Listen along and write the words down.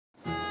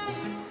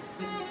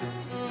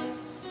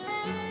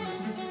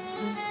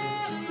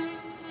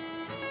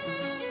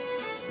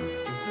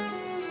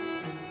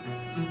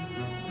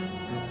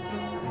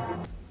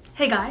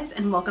Hey guys,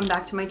 and welcome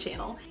back to my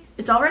channel.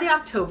 It's already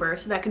October,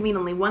 so that could mean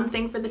only one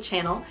thing for the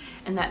channel,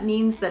 and that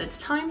means that it's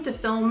time to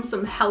film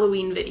some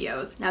Halloween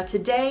videos. Now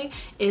today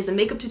is a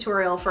makeup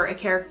tutorial for a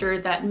character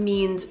that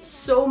means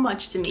so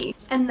much to me,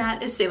 and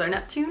that is Sailor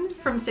Neptune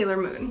from Sailor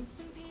Moon.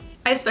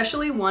 I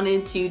especially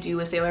wanted to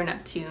do a Sailor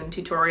Neptune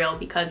tutorial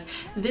because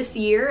this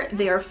year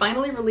they are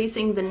finally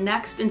releasing the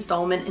next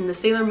installment in the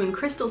Sailor Moon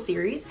Crystal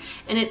series,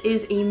 and it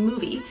is a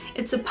movie.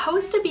 It's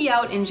supposed to be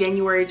out in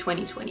January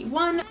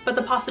 2021, but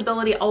the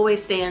possibility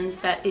always stands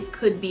that it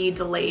could be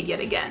delayed yet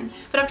again.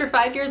 But after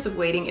 5 years of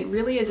waiting, it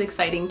really is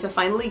exciting to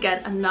finally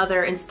get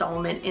another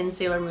installment in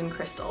Sailor Moon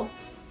Crystal.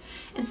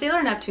 And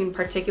Sailor Neptune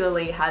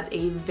particularly has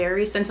a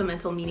very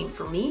sentimental meaning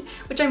for me,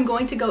 which I'm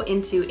going to go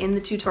into in the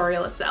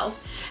tutorial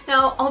itself.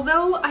 Now,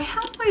 although I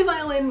have my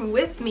violin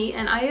with me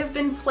and I have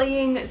been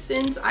playing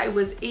since I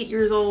was 8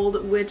 years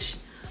old, which,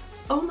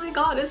 oh my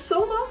god, is so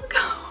long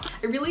ago.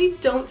 I really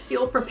don't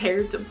feel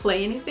prepared to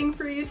play anything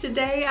for you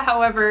today.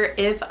 However,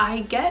 if I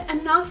get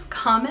enough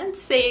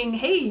comments saying,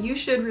 hey, you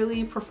should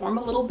really perform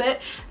a little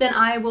bit, then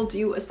I will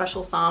do a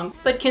special song.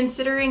 But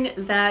considering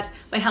that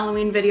my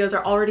Halloween videos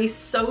are already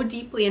so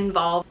deeply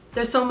involved,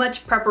 there's so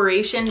much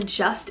preparation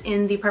just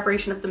in the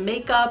preparation of the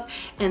makeup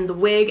and the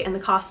wig and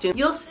the costume.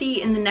 You'll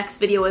see in the next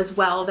video as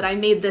well that I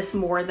made this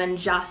more than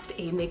just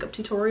a makeup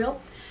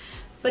tutorial.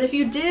 But if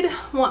you did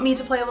want me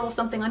to play a little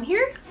something on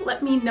here,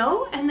 let me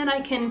know and then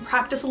I can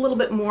practice a little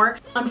bit more.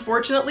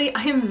 Unfortunately,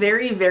 I am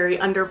very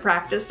under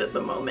practiced at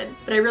the moment,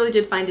 but I really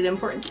did find it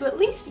important to at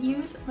least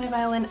use my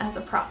violin as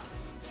a prop.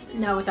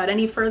 Now, without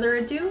any further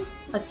ado,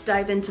 let's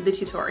dive into the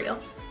tutorial.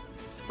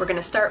 We're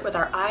gonna start with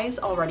our eyes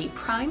already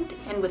primed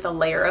and with a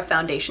layer of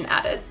foundation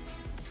added.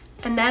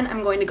 And then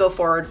I'm going to go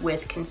forward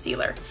with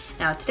concealer.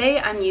 Now today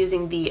I'm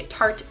using the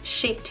Tarte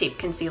Shape Tape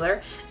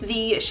Concealer.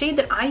 The shade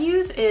that I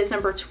use is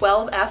number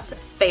 12S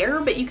Fair,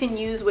 but you can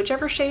use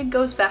whichever shade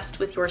goes best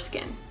with your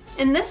skin.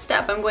 In this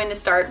step, I'm going to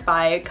start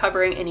by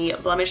covering any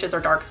blemishes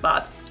or dark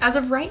spots. As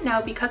of right now,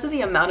 because of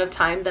the amount of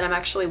time that I'm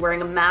actually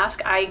wearing a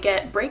mask, I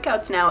get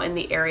breakouts now in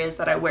the areas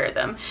that I wear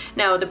them.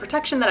 Now, the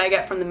protection that I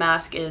get from the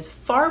mask is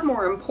far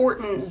more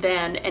important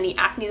than any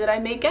acne that I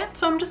may get,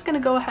 so I'm just gonna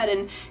go ahead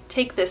and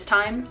take this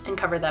time and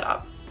cover that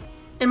up.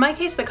 In my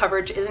case, the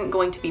coverage isn't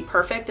going to be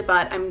perfect,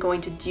 but I'm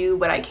going to do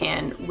what I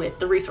can with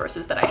the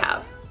resources that I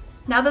have.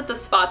 Now that the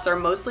spots are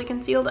mostly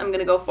concealed, I'm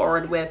gonna go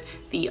forward with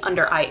the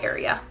under eye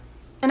area.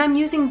 And I'm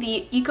using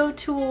the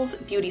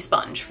EcoTools Beauty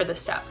Sponge for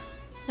this step.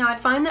 Now I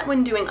find that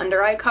when doing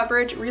under eye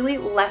coverage, really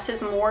less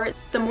is more.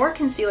 The more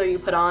concealer you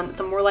put on,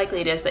 the more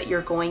likely it is that you're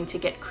going to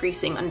get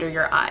creasing under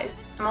your eyes.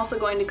 I'm also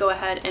going to go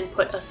ahead and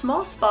put a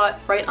small spot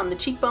right on the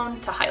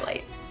cheekbone to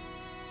highlight.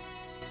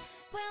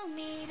 We'll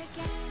meet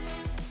again.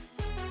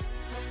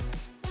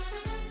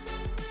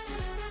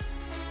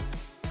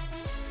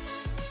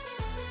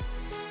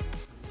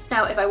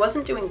 Now, if I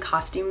wasn't doing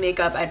costume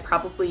makeup, I'd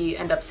probably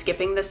end up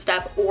skipping this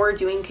step or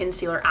doing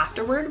concealer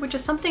afterward, which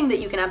is something that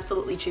you can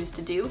absolutely choose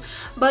to do.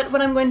 But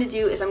what I'm going to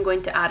do is I'm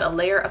going to add a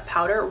layer of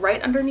powder right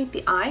underneath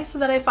the eye so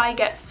that if I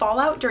get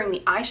fallout during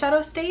the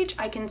eyeshadow stage,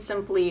 I can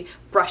simply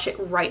brush it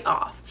right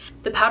off.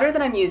 The powder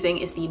that I'm using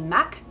is the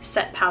MAC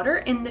Set Powder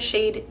in the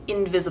shade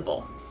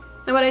Invisible.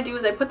 Now what I do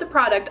is I put the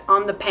product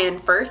on the pan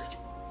first,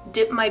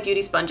 dip my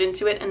beauty sponge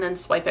into it, and then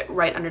swipe it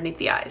right underneath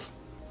the eyes.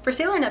 For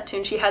Sailor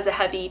Neptune, she has a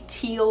heavy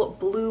teal,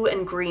 blue,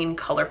 and green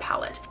color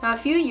palette. Now, a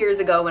few years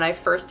ago when I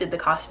first did the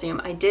costume,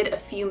 I did a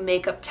few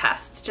makeup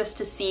tests just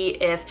to see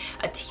if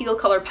a teal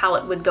color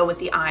palette would go with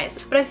the eyes.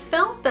 But I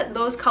felt that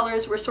those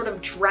colors were sort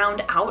of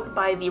drowned out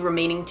by the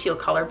remaining teal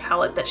color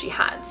palette that she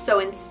had. So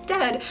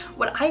instead,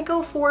 what I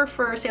go for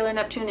Sailor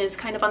Neptune is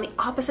kind of on the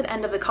opposite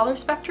end of the color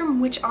spectrum,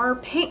 which are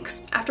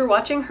pinks. After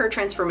watching her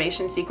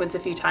transformation sequence a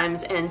few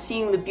times and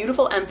seeing the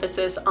beautiful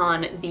emphasis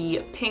on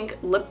the pink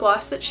lip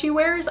gloss that she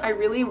wears, I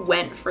really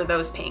went for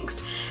those pinks.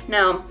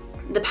 Now,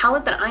 the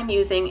palette that I'm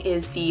using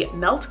is the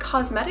Melt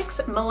Cosmetics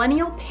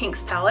Millennial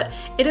Pinks palette.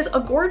 It is a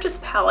gorgeous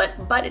palette,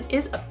 but it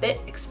is a bit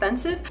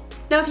expensive.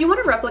 Now, if you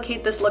want to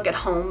replicate this look at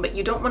home, but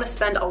you don't want to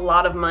spend a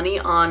lot of money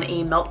on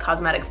a Melt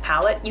Cosmetics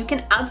palette, you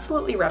can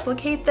absolutely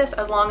replicate this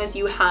as long as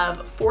you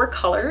have 4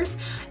 colors,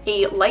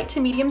 a light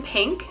to medium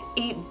pink,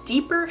 a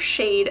deeper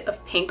shade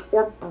of pink,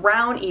 or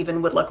brown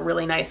even would look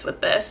really nice with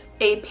this,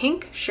 a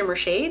pink shimmer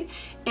shade,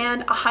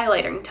 and a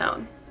highlighting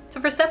tone. So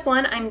for step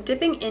 1, I'm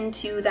dipping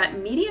into that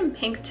medium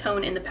pink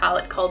tone in the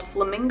palette called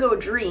Flamingo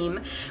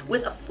Dream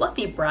with a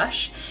fluffy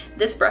brush.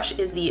 This brush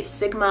is the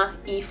Sigma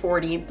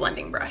E40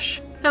 blending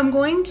brush. Now I'm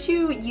going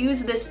to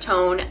use this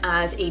tone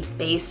as a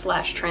base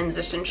 /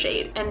 transition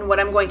shade, and what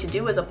I'm going to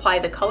do is apply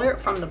the color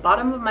from the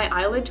bottom of my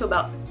eyelid to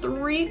about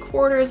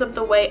 3/4 of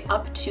the way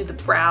up to the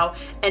brow,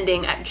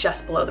 ending at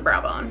just below the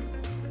brow bone.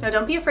 Now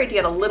don't be afraid to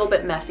get a little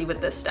bit messy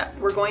with this step.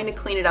 We're going to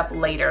clean it up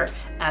later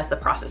as the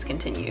process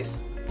continues.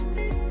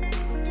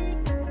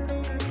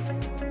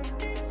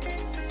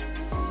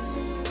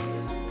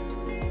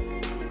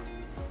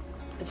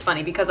 It's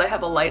funny because I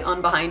have a light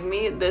on behind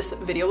me, this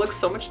video looks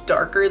so much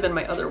darker than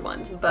my other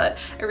ones, but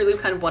I really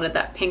kind of wanted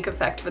that pink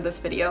effect for this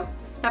video.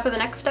 Now for the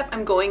next step,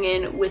 I'm going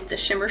in with the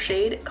shimmer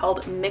shade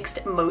called Mixed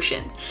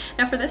Emotions.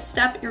 Now for this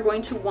step, you're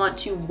going to want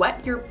to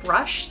wet your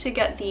brush to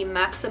get the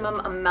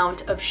maximum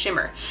amount of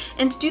shimmer.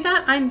 And to do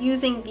that, I'm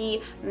using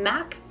the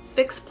MAC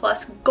Fix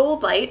Plus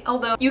Gold Light,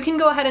 although you can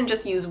go ahead and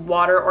just use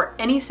water or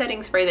any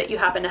setting spray that you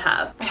happen to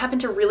have. I happen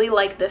to really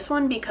like this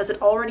one because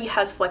it already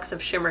has flecks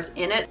of shimmers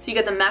in it, so you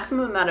get the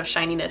maximum amount of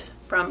shininess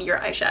from your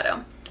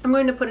eyeshadow. I'm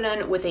going to put it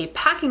in with a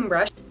packing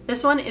brush.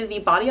 This one is the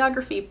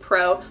Bodyography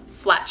Pro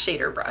Flat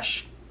Shader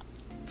Brush.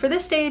 For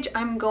this stage,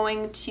 I'm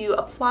going to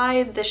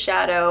apply the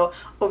shadow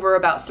over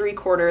about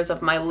 3/4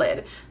 of my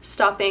lid,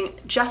 stopping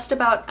just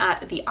about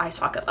at the eye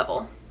socket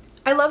level.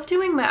 I love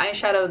doing my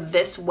eyeshadow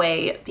this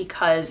way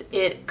because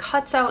it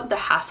cuts out the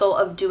hassle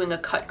of doing a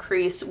cut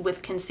crease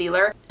with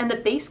concealer, and the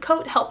base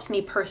coat helps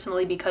me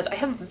personally because I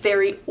have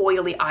very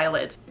oily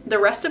eyelids. The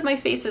rest of my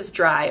face is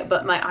dry,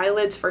 but my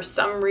eyelids for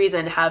some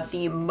reason have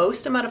the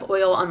most amount of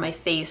oil on my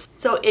face,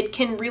 so it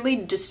can really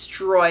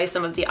destroy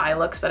some of the eye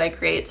looks that I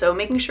create. So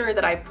making sure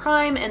that I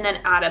prime and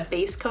then add a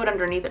base coat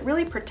underneath, it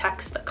really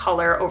protects the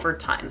color over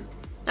time.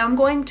 Now I'm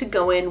going to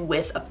go in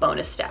with a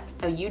bonus step.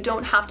 Now you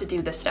don't have to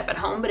do this step at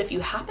home, but if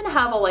you happen to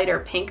have a lighter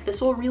pink, this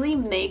will really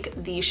make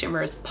the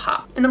shimmers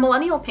pop. In the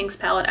Millennial Pinks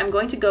palette, I'm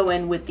going to go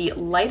in with the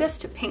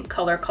lightest pink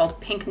color called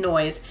Pink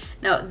Noise.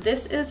 Now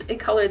this is a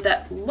color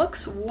that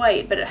looks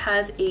white, but it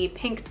has a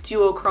pink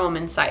duochrome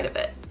inside of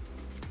it.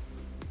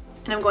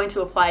 And I'm going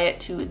to apply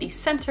it to the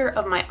center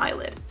of my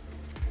eyelid.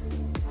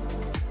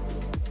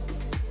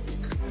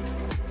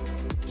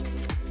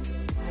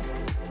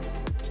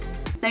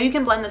 Now you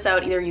can blend this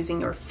out either using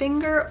your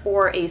finger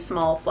or a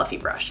small fluffy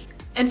brush.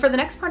 And for the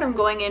next part, I'm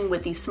going in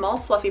with the small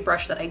fluffy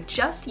brush that I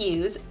just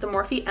used, the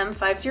Morphe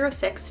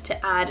M506,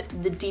 to add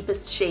the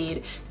deepest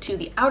shade to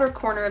the outer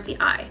corner of the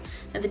eye.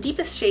 Now the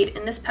deepest shade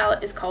in this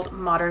palette is called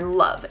Modern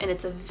Love, and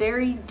it's a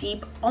very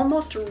deep,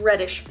 almost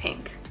reddish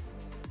pink.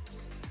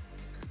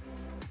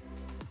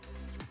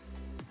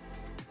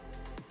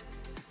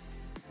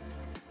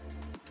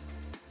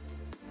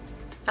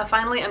 Now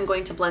finally, I'm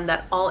going to blend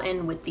that all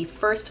in with the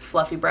first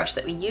fluffy brush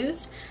that we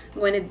used. I'm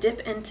going to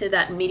dip into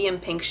that medium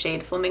pink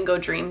shade Flamingo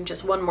Dream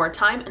just one more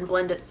time and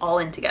blend it all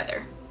in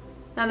together.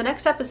 Now the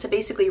next step is to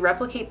basically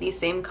replicate these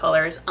same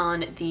colors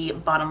on the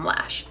bottom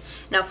lash.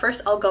 Now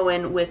first I'll go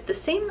in with the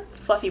same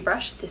fluffy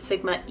brush, the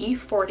Sigma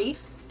E40,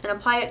 and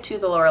apply it to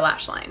the lower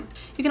lash line.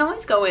 You can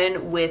always go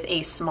in with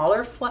a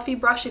smaller fluffy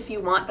brush if you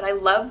want, but I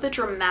love the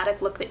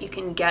dramatic look that you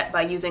can get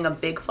by using a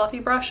big fluffy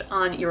brush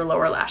on your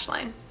lower lash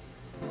line.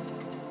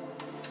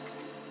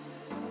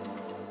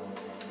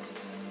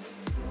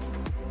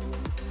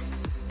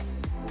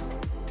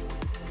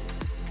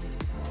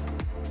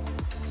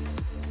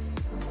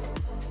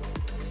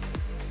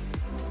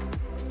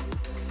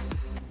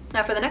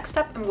 Now for the next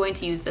step, I'm going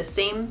to use the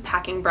same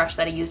packing brush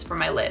that I used for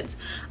my lids.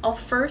 I'll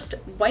first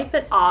wipe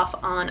it off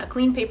on a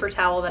clean paper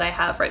towel that I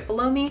have right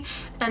below me,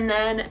 and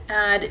then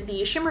add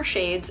the shimmer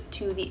shades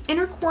to the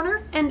inner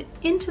corner and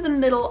into the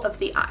middle of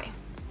the eye.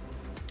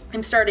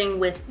 I'm starting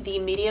with the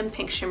medium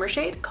pink shimmer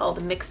shade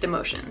called Mixed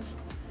Emotions.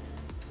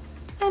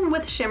 And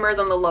with shimmers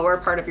on the lower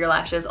part of your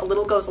lashes, a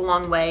little goes a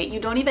long way. You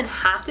don't even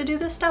have to do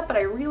this step, but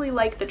I really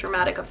like the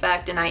dramatic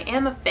effect, and I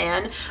am a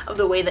fan of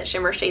the way that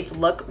shimmer shades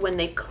look when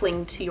they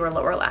cling to your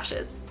lower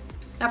lashes.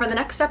 Now for the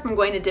next step, I'm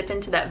going to dip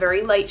into that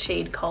very light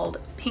shade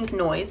called Pink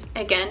Noise.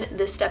 Again,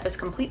 this step is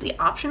completely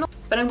optional,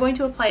 but I'm going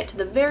to apply it to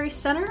the very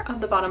center of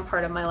the bottom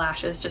part of my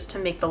lashes just to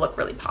make the look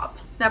really pop.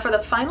 Now for the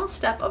final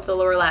step of the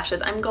lower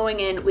lashes, I'm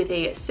going in with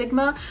a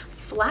Sigma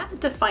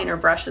flat definer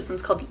brush. This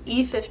one's called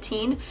the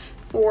E15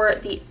 for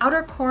the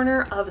outer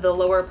corner of the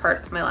lower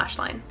part of my lash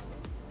line.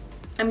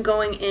 I'm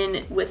going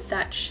in with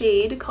that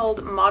shade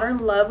called Modern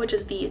Love, which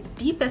is the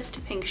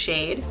deepest pink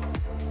shade.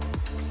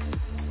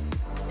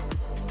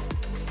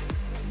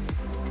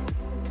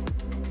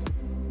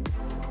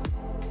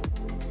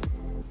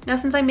 Now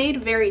since I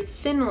made very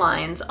thin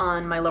lines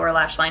on my lower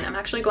lash line, I'm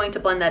actually going to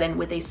blend that in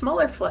with a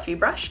smaller fluffy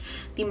brush,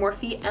 the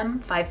Morphe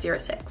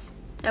M506.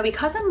 Now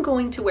because I'm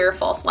going to wear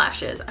false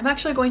lashes, I'm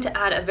actually going to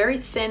add a very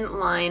thin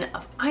line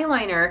of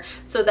eyeliner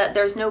so that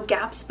there's no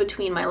gaps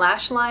between my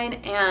lash line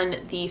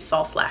and the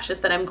false lashes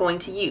that I'm going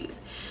to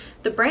use.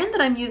 The brand that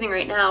I'm using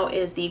right now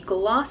is the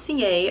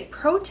Glossier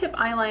Pro Tip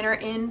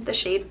Eyeliner in the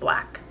shade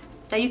Black.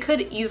 Now you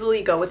could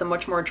easily go with a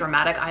much more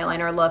dramatic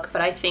eyeliner look,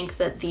 but I think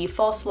that the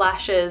false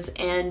lashes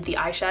and the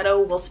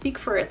eyeshadow will speak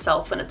for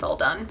itself when it's all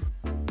done.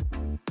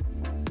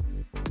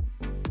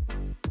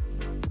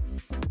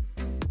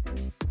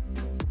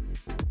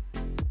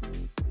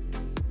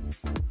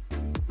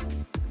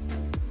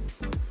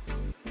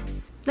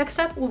 Next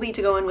step will be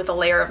to go in with a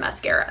layer of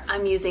mascara.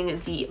 I'm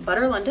using the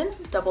Butter London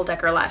Double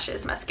Decker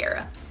Lashes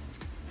Mascara.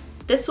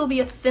 This will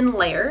be a thin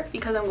layer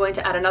because I'm going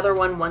to add another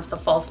one once the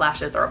false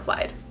lashes are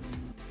applied.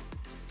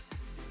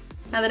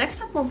 Now the next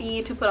step will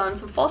be to put on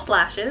some false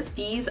lashes.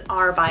 These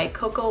are by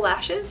Coco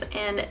Lashes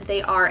and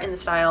they are in the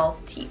style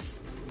Tease.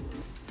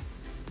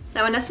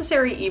 Now a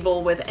necessary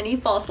evil with any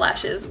false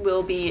lashes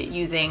will be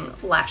using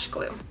lash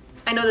glue.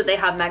 I know that they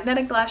have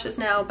magnetic lashes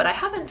now, but I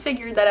haven't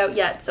figured that out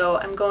yet, so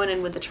I'm going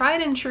in with the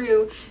tried and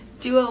true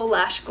Duo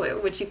Lash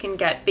Glue, which you can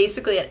get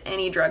basically at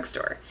any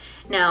drugstore.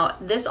 Now,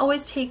 this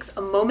always takes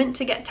a moment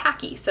to get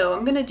tacky, so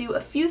I'm gonna do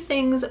a few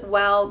things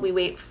while we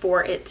wait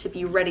for it to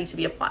be ready to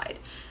be applied.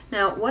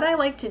 Now, what I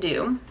like to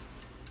do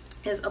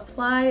is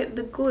apply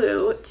the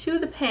glue to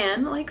the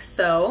pan like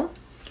so,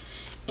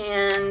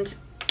 and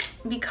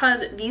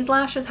because these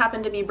lashes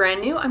happen to be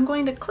brand new, I'm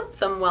going to clip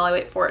them while I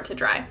wait for it to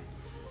dry.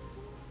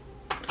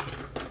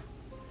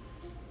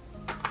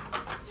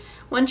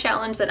 One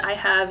challenge that I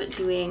have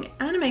doing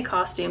anime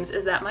costumes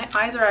is that my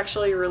eyes are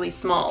actually really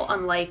small,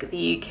 unlike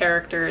the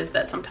characters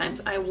that sometimes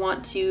I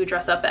want to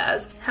dress up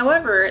as.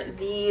 However,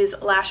 these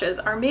lashes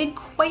are made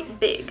quite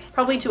big,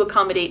 probably to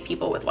accommodate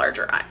people with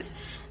larger eyes.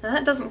 Now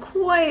that doesn't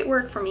quite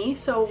work for me,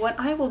 so what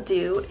I will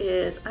do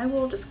is I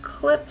will just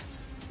clip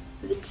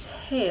the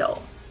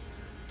tail.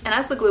 And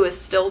as the glue is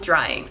still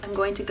drying, I'm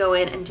going to go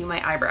in and do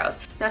my eyebrows.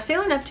 Now,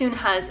 Sailor Neptune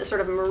has a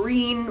sort of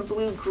marine,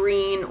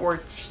 blue-green,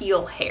 or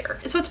teal hair,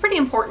 so it's pretty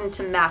important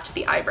to match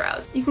the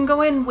eyebrows. You can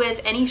go in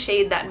with any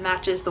shade that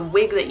matches the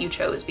wig that you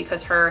chose,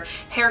 because her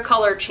hair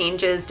color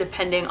changes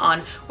depending on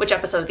which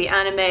episode of the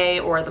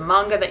anime or the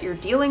manga that you're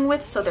dealing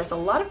with, so there's a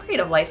lot of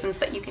creative license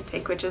that you can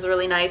take, which is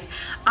really nice.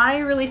 I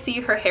really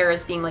see her hair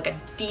as being like a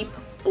deep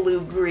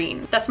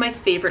blue-green. That's my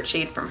favorite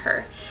shade from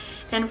her.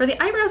 And for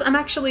the eyebrows, I'm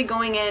actually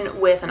going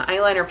in with an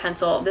eyeliner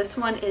pencil. This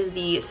one is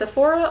the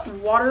Sephora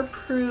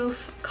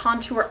Waterproof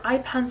Contour Eye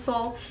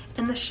Pencil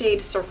in the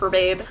shade Surfer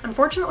Babe.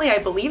 Unfortunately, I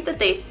believe that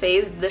they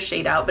phased the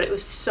shade out, but it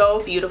was so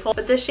beautiful.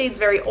 But this shade's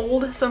very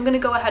old, so I'm gonna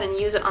go ahead and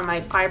use it on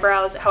my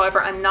eyebrows.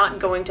 However, I'm not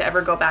going to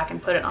ever go back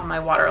and put it on my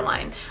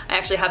waterline. I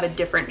actually have a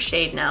different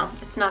shade now.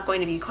 It's not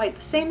going to be quite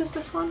the same as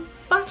this one,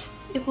 but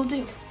it will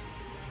do.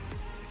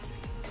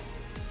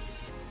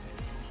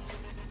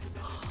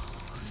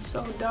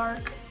 So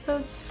dark.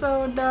 That's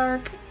so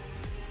dark.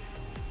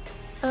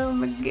 Oh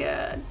my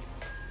god.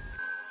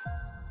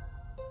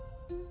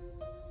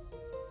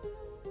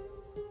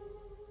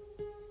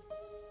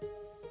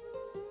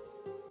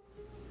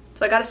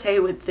 So I gotta say,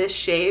 with this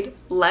shade,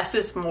 less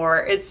is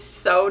more. It's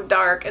so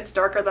dark. It's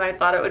darker than I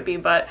thought it would be,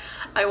 but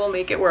I will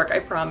make it work, I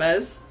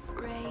promise.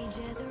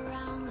 Rages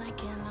around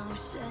like an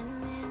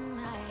ocean in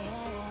my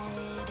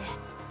head.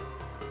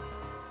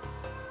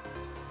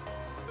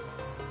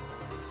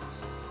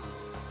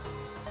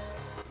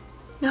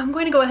 Now I'm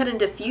going to go ahead and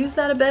diffuse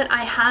that a bit.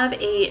 I have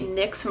a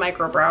NYX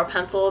micro brow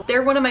pencil.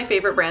 They're one of my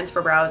favorite brands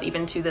for brows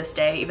even to this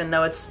day, even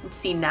though it's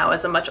seen now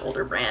as a much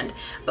older brand.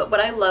 But what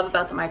I love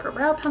about the micro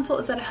brow pencil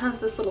is that it has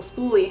this little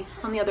spoolie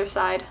on the other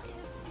side.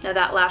 Now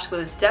that lash glue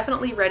is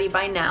definitely ready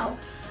by now.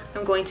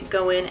 I'm going to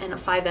go in and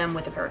apply them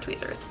with a pair of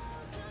tweezers.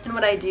 And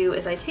what I do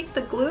is I take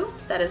the glue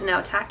that is now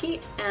tacky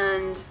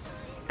and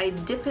I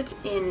dip it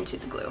into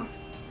the glue,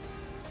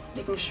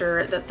 making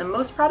sure that the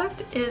most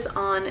product is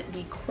on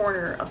the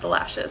corner of the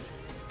lashes.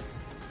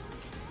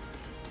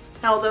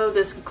 Although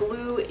this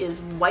glue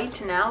is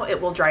white now,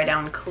 it will dry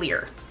down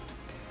clear.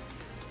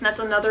 And that's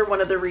another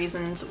one of the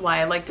reasons why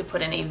I like to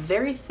put in a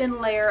very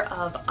thin layer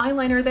of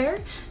eyeliner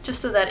there,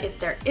 just so that if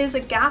there is a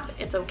gap,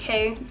 it's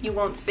okay, you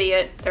won't see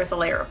it, there's a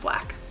layer of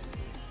black.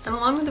 And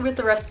along with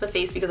the rest of the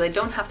face, because I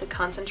don't have to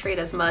concentrate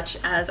as much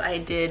as I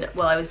did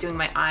while I was doing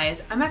my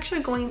eyes, I'm actually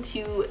going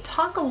to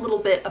talk a little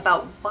bit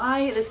about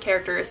why this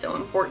character is so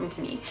important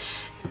to me.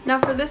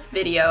 Now for this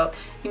video,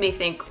 you may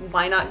think,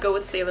 why not go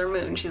with Sailor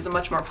Moon? She's a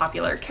much more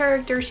popular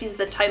character, she's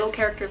the title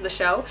character of the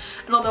show,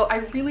 and although I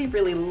really,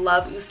 really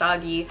love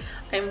Usagi,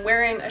 I'm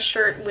wearing a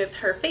shirt with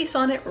her face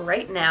on it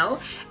right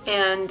now,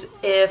 and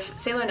if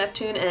Sailor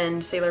Neptune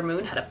and Sailor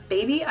Moon had a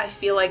baby, I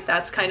feel like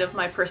that's kind of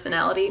my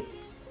personality.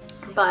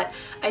 But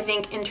I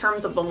think in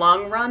terms of the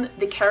long run,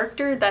 the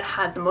character that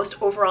had the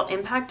most overall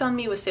impact on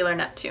me was Sailor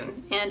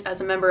Neptune. And as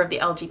a member of the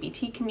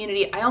LGBT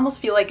community, I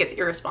almost feel like it's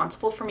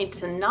irresponsible for me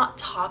to not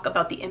talk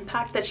about the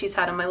impact that she's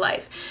had on my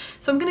life.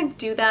 So I'm gonna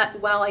do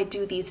that while I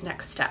do these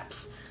next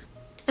steps.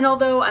 And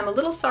although I'm a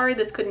little sorry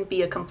this couldn't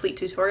be a complete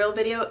tutorial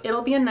video,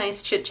 it'll be a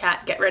nice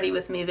chit-chat, get ready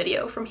with me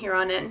video from here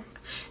on in.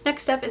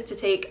 Next step is to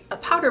take a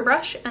powder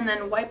brush and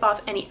then wipe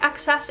off any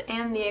excess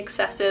and the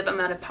excessive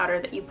amount of powder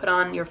that you put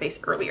on your face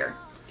earlier.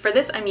 For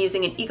this, I'm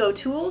using an Ego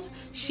Tools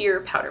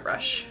sheer powder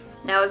brush.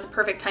 Now is the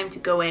perfect time to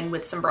go in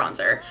with some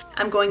bronzer.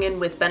 I'm going in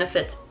with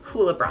Benefit's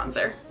Hoola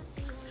Bronzer.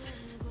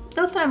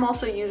 Note that I'm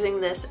also using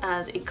this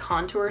as a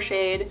contour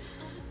shade.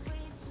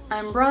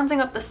 I'm bronzing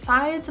up the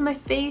sides of my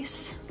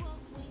face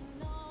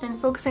and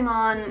focusing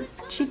on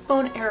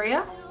cheekbone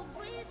area.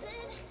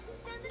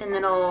 And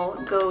then I'll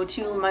go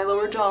to my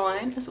lower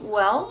jawline as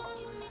well.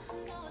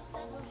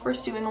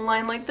 First doing a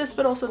line like this,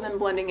 but also then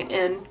blending it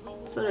in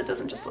so that it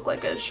doesn't just look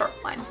like a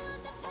sharp line.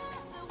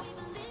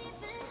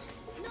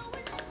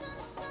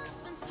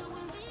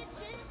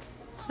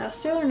 Now,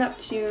 Sailor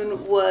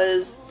Neptune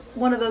was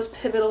one of those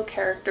pivotal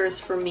characters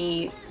for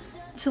me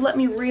to let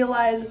me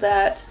realize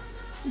that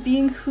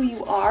being who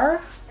you are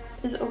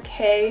is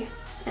okay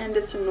and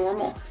it's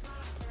normal.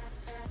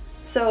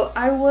 So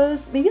I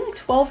was maybe like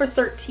 12 or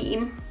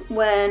 13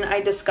 when I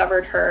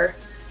discovered her.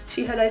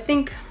 She had, I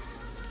think,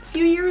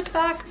 few years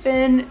back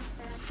been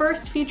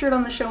first featured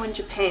on the show in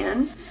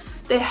Japan.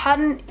 They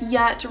hadn't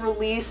yet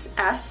released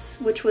S,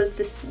 which was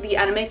the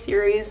anime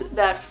series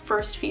that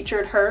first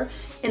featured her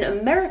in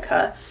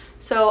America.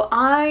 So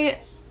I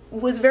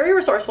was very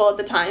resourceful at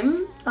the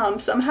time,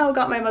 somehow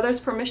got my mother's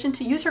permission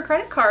to use her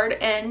credit card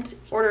and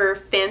order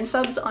fan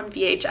subs on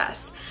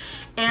VHS.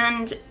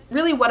 And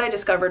really what I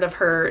discovered of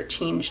her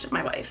changed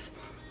my life.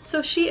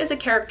 So she is a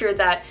character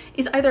that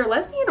is either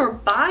lesbian or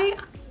bi.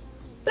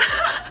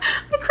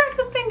 I cracked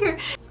the finger.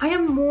 I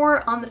am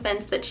more on the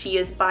fence that she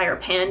is bi or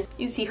pan.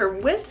 You see her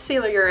with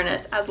Sailor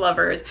Uranus as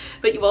lovers,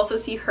 but you also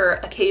see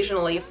her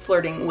occasionally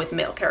flirting with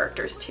male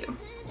characters too.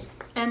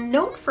 And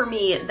note for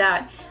me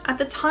that at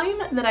the time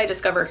that I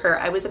discovered her,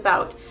 I was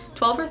about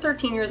 12 or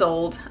 13 years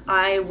old.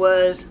 I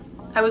was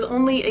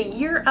only a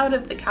year out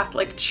of the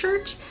Catholic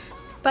Church.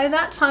 By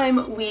that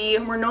time, we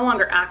were no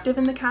longer active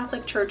in the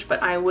Catholic Church,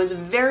 but I was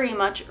very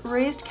much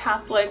raised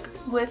Catholic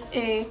with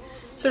a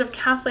sort of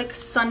Catholic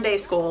Sunday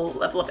school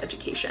level of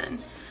education.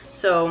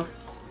 So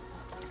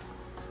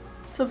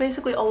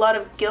basically a lot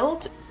of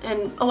guilt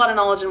and a lot of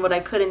knowledge in what I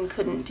could and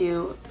couldn't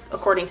do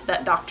according to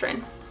that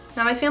doctrine.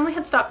 Now my family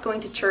had stopped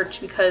going to church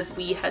because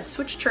we had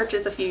switched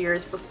churches a few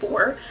years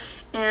before,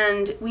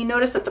 and we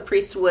noticed that the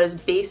priest was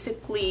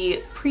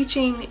basically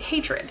preaching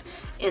hatred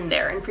in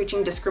there and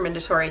preaching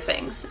discriminatory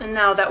things. And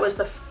now that was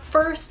the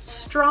first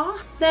straw.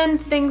 Then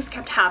things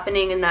kept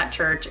happening in that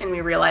church and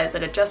we realized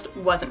that it just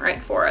wasn't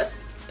right for us.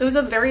 It was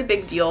a very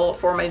big deal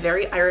for my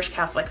very Irish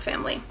Catholic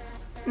family.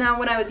 Now,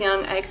 when I was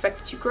young, I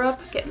expected to grow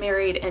up, get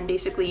married, and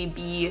basically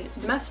be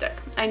domestic.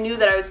 I knew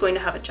that I was going to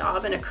have a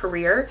job and a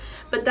career,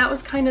 but that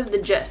was kind of the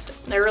gist.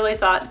 I really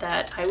thought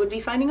that I would be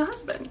finding a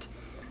husband.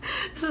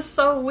 This is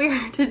so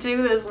weird to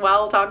do this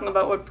while talking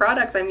about what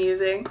products I'm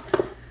using.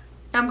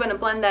 I'm going to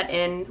blend that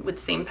in with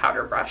the same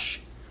powder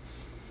brush.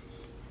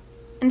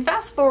 And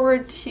fast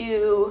forward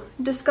to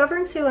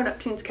discovering Sailor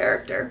Neptune's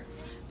character.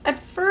 At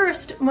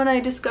first, when I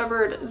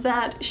discovered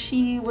that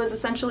she was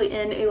essentially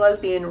in a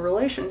lesbian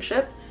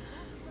relationship,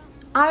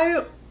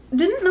 I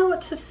didn't know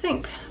what to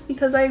think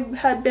because I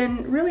had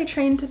been really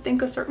trained to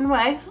think a certain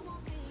way.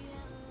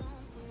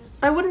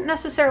 I wouldn't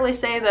necessarily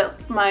say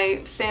that my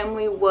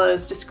family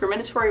was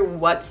discriminatory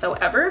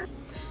whatsoever.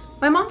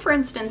 My mom, for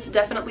instance,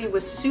 definitely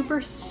was super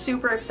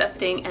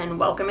accepting and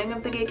welcoming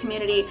of the gay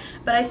community,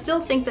 but I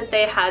still think that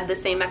they had the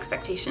same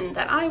expectation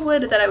that I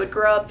would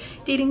grow up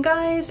dating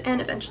guys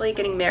and eventually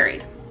getting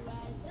married.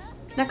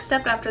 Next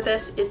step after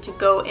this is to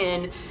go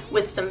in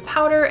with some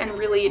powder and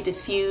really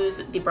diffuse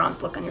the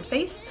bronze look on your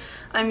face.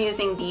 I'm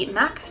using the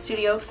MAC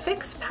Studio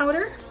Fix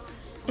powder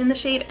in the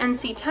shade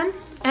NC10,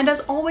 and as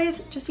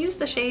always, just use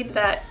the shade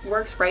that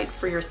works right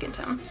for your skin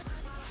tone.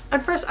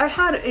 At first, I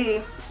had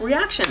a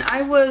reaction.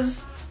 I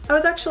was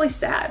actually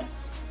sad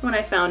when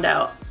I found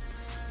out,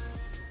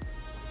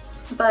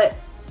 but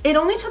it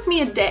only took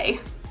me a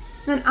day.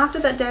 And after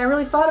that day, I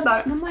really thought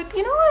about it, and I'm like,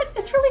 you know what?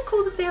 It's really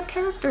cool that they have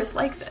characters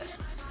like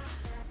this.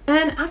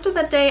 And after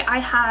that day, I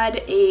had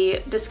a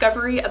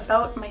discovery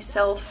about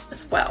myself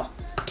as well.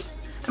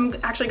 I'm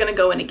actually gonna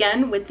go in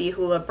again with the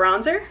Hoola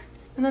bronzer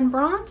and then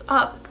bronze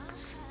up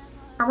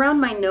around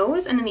my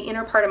nose and in the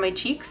inner part of my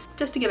cheeks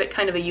just to give it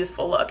kind of a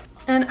youthful look.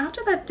 And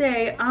after that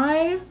day,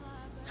 I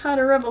had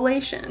a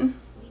revelation.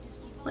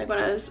 Like when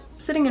I was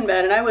sitting in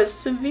bed, and I was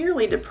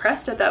severely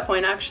depressed at that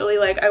point actually.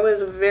 Like I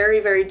was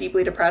very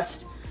deeply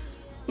depressed.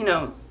 You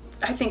know,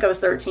 I think I was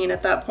 13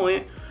 at that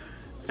point,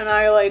 and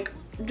I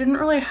didn't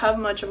really have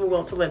much of a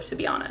will to live, to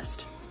be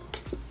honest.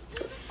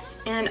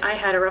 And I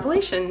had a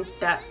revelation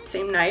that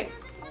same night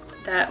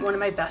that one of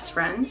my best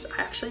friends,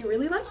 I actually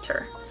really liked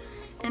her.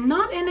 And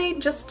not in a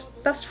just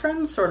best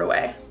friend sort of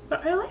way,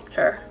 but I liked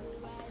her.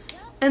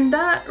 And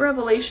that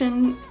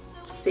revelation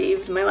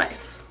saved my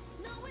life.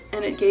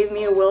 And it gave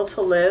me a will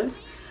to live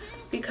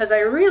because I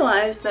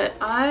realized that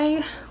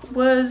I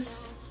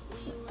was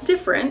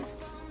different,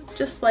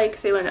 just like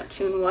Sailor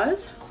Neptune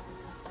was,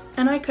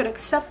 and I could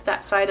accept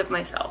that side of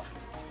myself.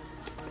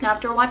 Now,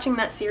 after watching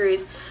that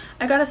series,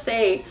 I gotta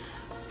say,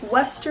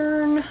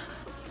 Western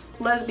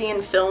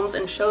lesbian films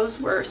and shows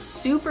were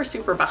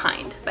super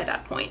behind by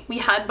that point. We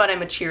had But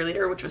I'm a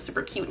Cheerleader, which was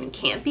super cute and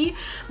campy,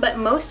 but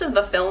most of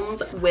the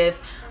films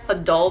with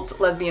adult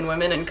lesbian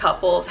women and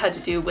couples had to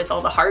do with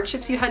all the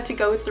hardships you had to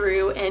go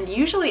through and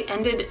usually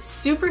ended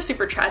super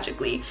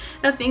tragically.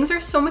 Now things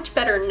are so much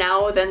better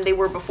now than they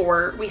were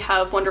before. We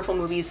have wonderful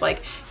movies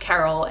like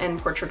Carol and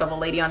Portrait of a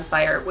Lady on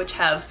Fire, which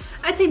have,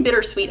 I'd say,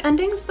 bittersweet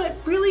endings, but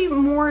really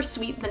more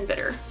sweet than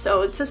bitter.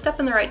 So it's a step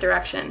in the right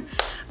direction.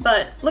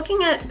 But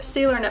looking at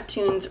Sailor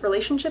Neptune's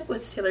relationship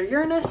with Sailor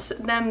Uranus,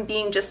 them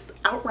being just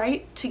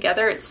outright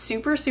together, it's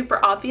super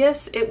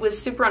obvious. It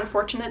was super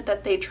unfortunate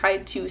that they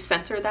tried to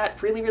censor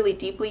that really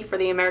deeply for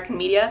the American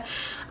media.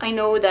 I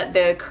know that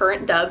the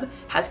current dub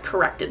has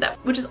corrected that,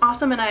 which is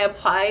awesome, and I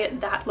apply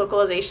that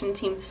localization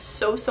team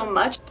so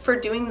much for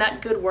doing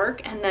that good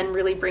work and then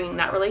really bringing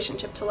that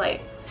relationship to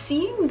light.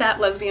 Seeing that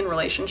lesbian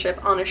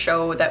relationship on a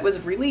show that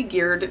was really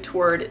geared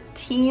toward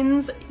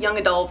teens, young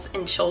adults,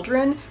 and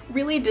children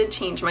really did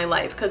change my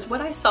life, because what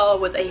I saw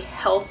was a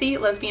healthy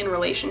lesbian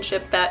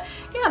relationship that,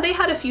 yeah, they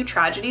had a few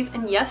tragedies,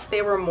 and yes,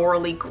 they were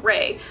morally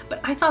gray,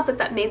 but I thought that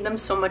that made them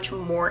so much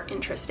more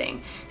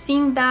interesting.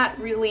 Seeing that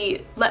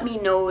really let me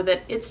know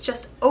that it's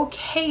just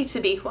okay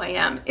to be who I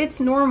am. It's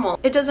normal.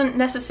 It doesn't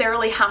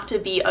necessarily have to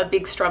be a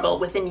big struggle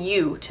within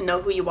you to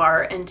know who you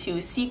are and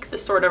to seek the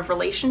sort of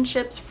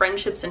relationships,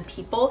 friendships, and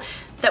people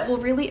that will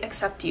really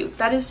accept you.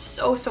 That is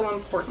so, so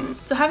important.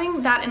 So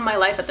having that in my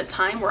life at the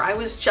time where I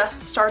was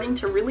just starting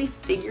to really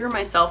figure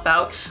myself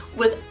out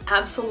was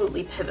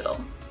absolutely pivotal.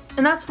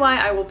 And that's why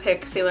I will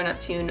pick Sailor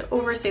Neptune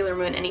over Sailor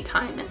Moon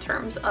anytime in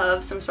terms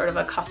of some sort of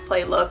a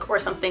cosplay look or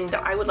something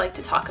that I would like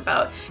to talk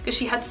about, because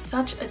she had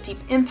such a deep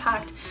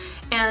impact,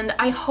 and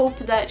I hope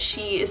that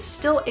she is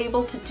still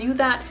able to do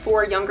that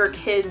for younger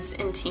kids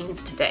and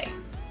teens today.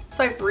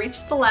 So I've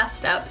reached the last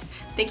steps.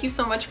 Thank you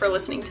so much for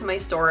listening to my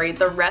story.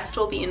 The rest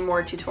will be in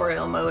more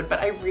tutorial mode,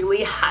 but I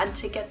really had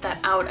to get that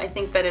out. I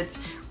think that it's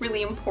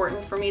really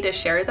important for me to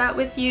share that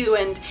with you,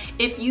 and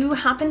if you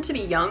happen to be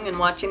young and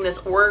watching this,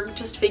 or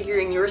just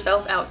figuring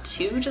yourself out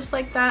too, just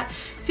like that,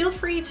 feel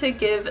free to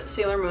give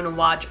Sailor Moon a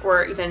watch,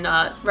 or even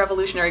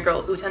Revolutionary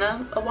Girl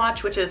Utena a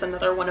watch, which is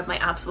another one of my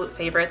absolute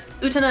favorites.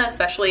 Utena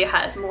especially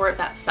has more of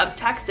that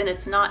subtext, and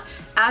it's not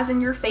as in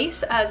your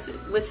face as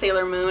with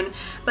Sailor Moon,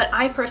 but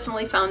I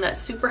personally found that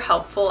super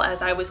helpful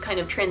as I was kind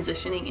of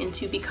transitioning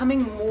into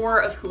becoming more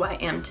of who I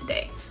am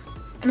today.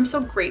 And I'm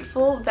so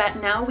grateful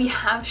that now we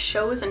have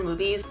shows and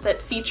movies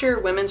that feature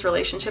women's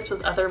relationships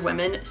with other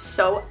women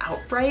so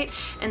outright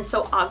and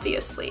so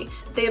obviously.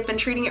 They have been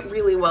treating it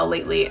really well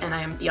lately, and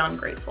I am beyond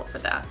grateful for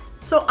that.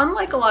 So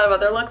unlike a lot of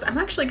other looks, I'm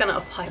actually gonna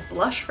apply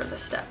blush for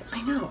this step.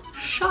 I know,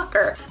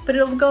 shocker, but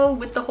it'll go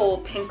with the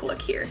whole pink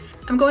look here.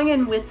 I'm going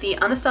in with the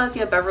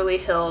Anastasia Beverly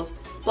Hills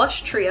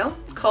blush trio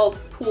called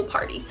Pool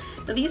Party.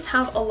 Now these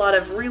have a lot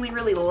of really,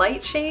 really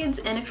light shades,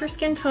 and if your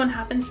skin tone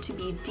happens to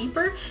be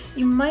deeper,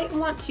 you might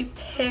want to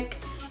pick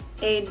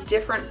a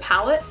different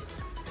palette,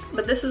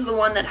 but this is the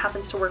one that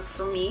happens to work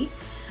for me.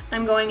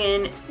 I'm going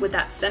in with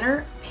that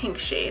center pink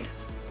shade.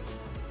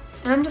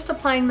 And I'm just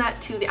applying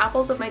that to the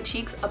apples of my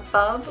cheeks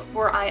above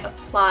where I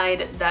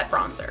applied that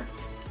bronzer.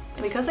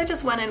 And because I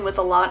just went in with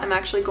a lot, I'm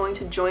actually going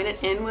to join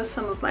it in with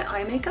some of my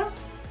eye makeup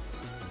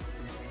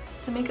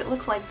to make it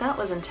look like that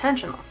was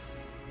intentional.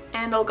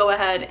 And I'll go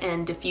ahead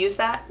and diffuse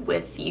that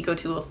with the Ego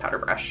Tools powder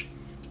brush.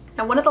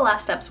 Now one of the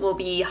last steps will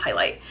be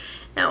highlight.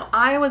 Now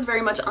I was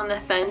very much on the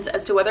fence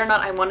as to whether or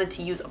not I wanted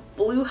to use a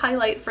blue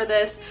highlight for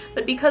this,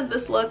 but because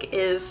this look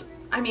is,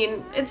 I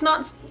mean, it's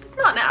not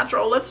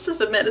natural, let's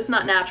just admit it's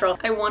not natural.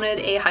 I wanted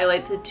a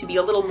highlight to be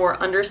a little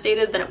more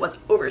understated than it was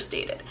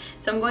overstated.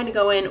 So I'm going to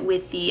go in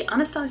with the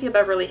Anastasia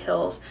Beverly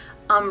Hills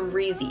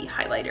Amrezy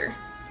highlighter.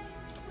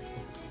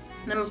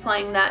 And I'm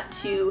applying that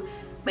to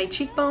my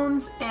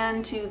cheekbones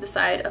and to the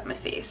side of my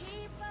face.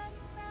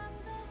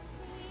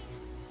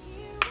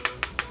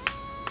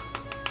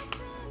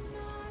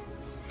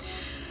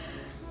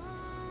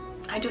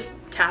 I just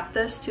tap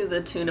this to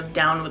the tune of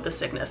Down with the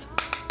Sickness.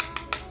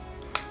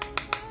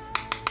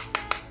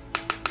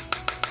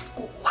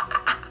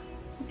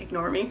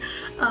 Ignore me.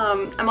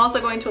 I'm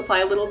also going to apply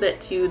a little bit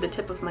to the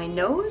tip of my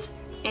nose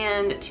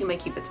and to my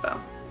Cupid's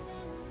bow.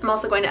 I'm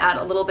also going to add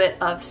a little bit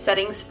of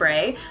setting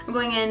spray. I'm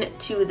going in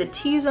to the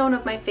T-zone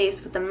of my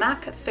face with the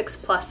MAC Fix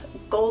Plus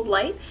Gold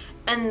Light,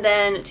 and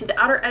then to the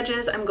outer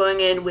edges I'm going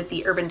in with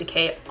the Urban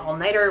Decay All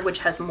Nighter, which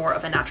has more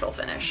of a natural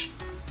finish.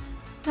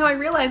 Now I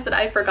realized that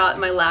I forgot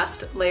my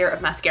last layer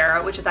of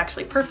mascara, which is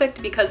actually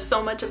perfect because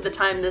so much of the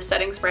time the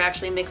setting spray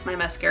actually makes my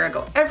mascara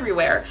go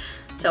everywhere.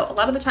 So a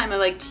lot of the time I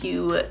like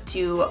to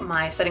do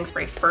my setting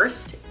spray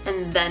first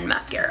and then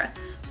mascara.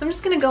 So I'm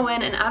just gonna go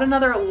in and add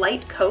another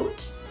light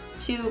coat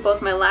to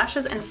both my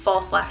lashes and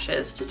false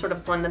lashes to sort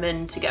of blend them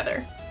in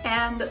together.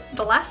 And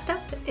the last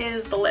step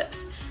is the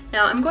lips.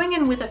 Now I'm going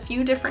in with a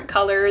few different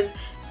colors.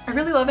 I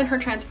really love in her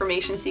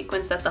transformation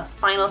sequence that the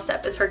final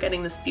step is her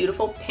getting this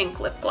beautiful pink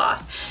lip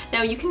gloss.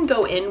 Now you can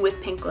go in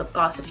with pink lip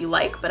gloss if you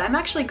like, but I'm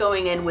actually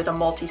going in with a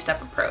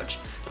multi-step approach.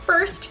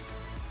 First,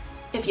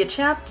 if you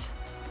chapped,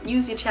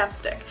 use your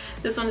chapstick.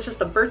 This one is just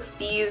the Burt's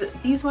Bees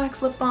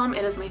Beeswax Lip Balm.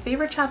 It is my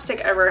favorite chapstick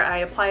ever. I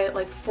apply it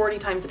like 40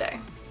 times a day.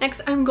 Next,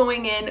 I'm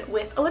going in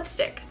with a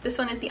lipstick. This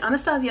one is the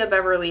Anastasia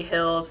Beverly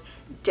Hills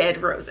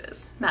Dead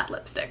Roses matte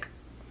lipstick.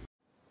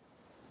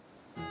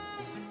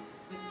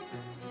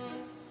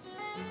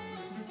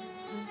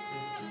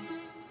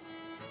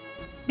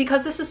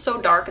 Because this is so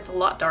dark, it's a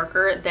lot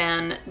darker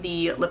than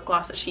the lip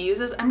gloss that she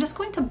uses, I'm just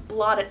going to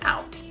blot it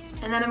out.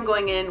 And then I'm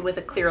going in with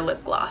a clear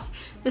lip gloss.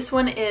 This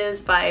one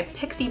is by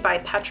Pixie by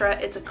Petra.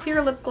 It's a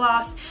clear lip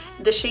gloss.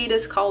 The shade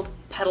is called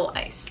Petal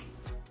Ice.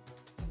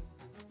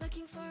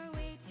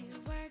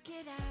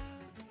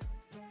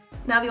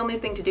 Now the only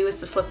thing to do is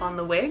to slip on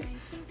the wig,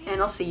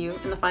 and I'll see you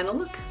in the final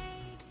look.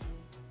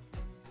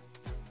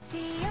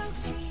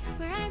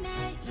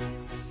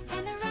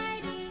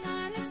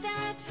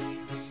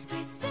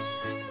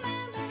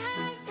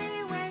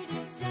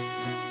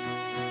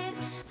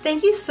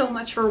 Thank you so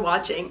much for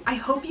watching. I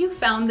hope you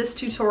found this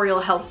tutorial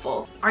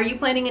helpful. Are you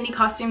planning any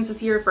costumes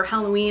this year for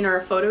Halloween or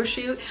a photo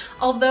shoot?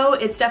 Although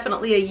it's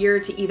definitely a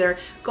year to either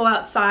go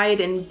outside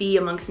and be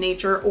amongst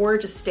nature or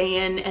just stay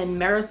in and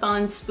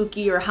marathon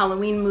spooky or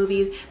Halloween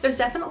movies, there's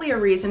definitely a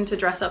reason to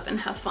dress up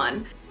and have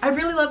fun. I'd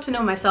really love to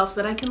know myself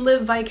so that I can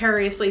live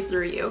vicariously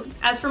through you.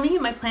 As for me,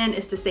 my plan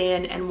is to stay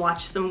in and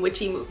watch some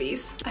witchy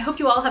movies. I hope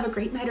you all have a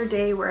great night or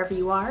day wherever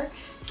you are.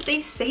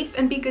 Stay safe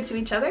and be good to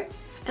each other,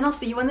 and I'll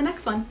see you in the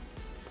next one.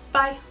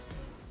 Bye.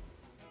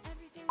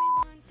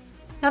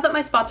 Now that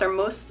my spots are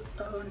oh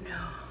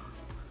no.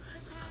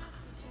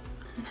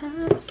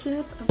 Have a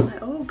sip of my,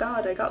 oh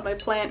god, I got my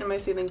plant in my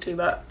soothing tea,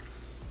 but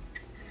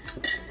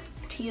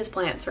tea is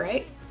plants,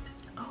 right?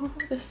 Oh,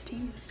 this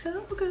tea is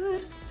so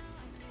good.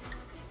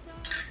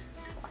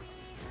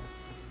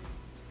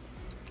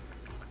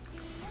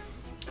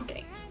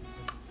 Okay.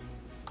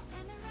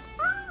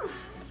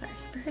 Sorry,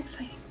 very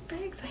exciting,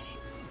 very exciting.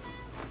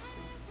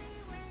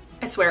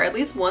 I swear, at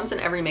least once in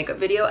every makeup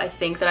video, I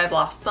think that I've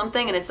lost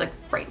something and it's like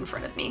right in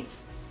front of me.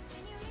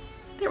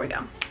 There we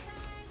go.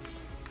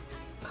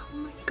 Oh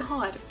my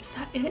god, is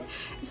that it?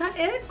 Is that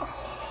it?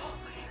 Oh,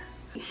 my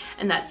hair.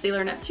 And that's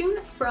Sailor Neptune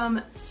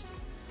from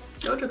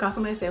Shoujo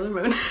Kakume Sailor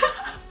Moon.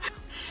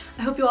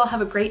 I hope you all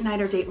have a great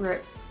night or date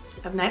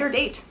night or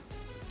date.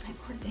 Night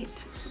or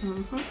date. I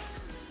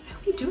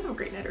hope you do have a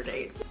great night or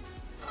date.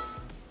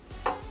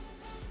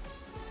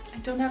 I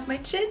don't have my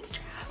chin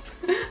strap.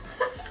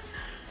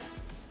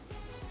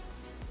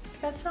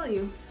 I gotta tell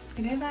you,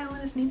 a gay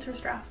violinist needs her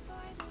strap.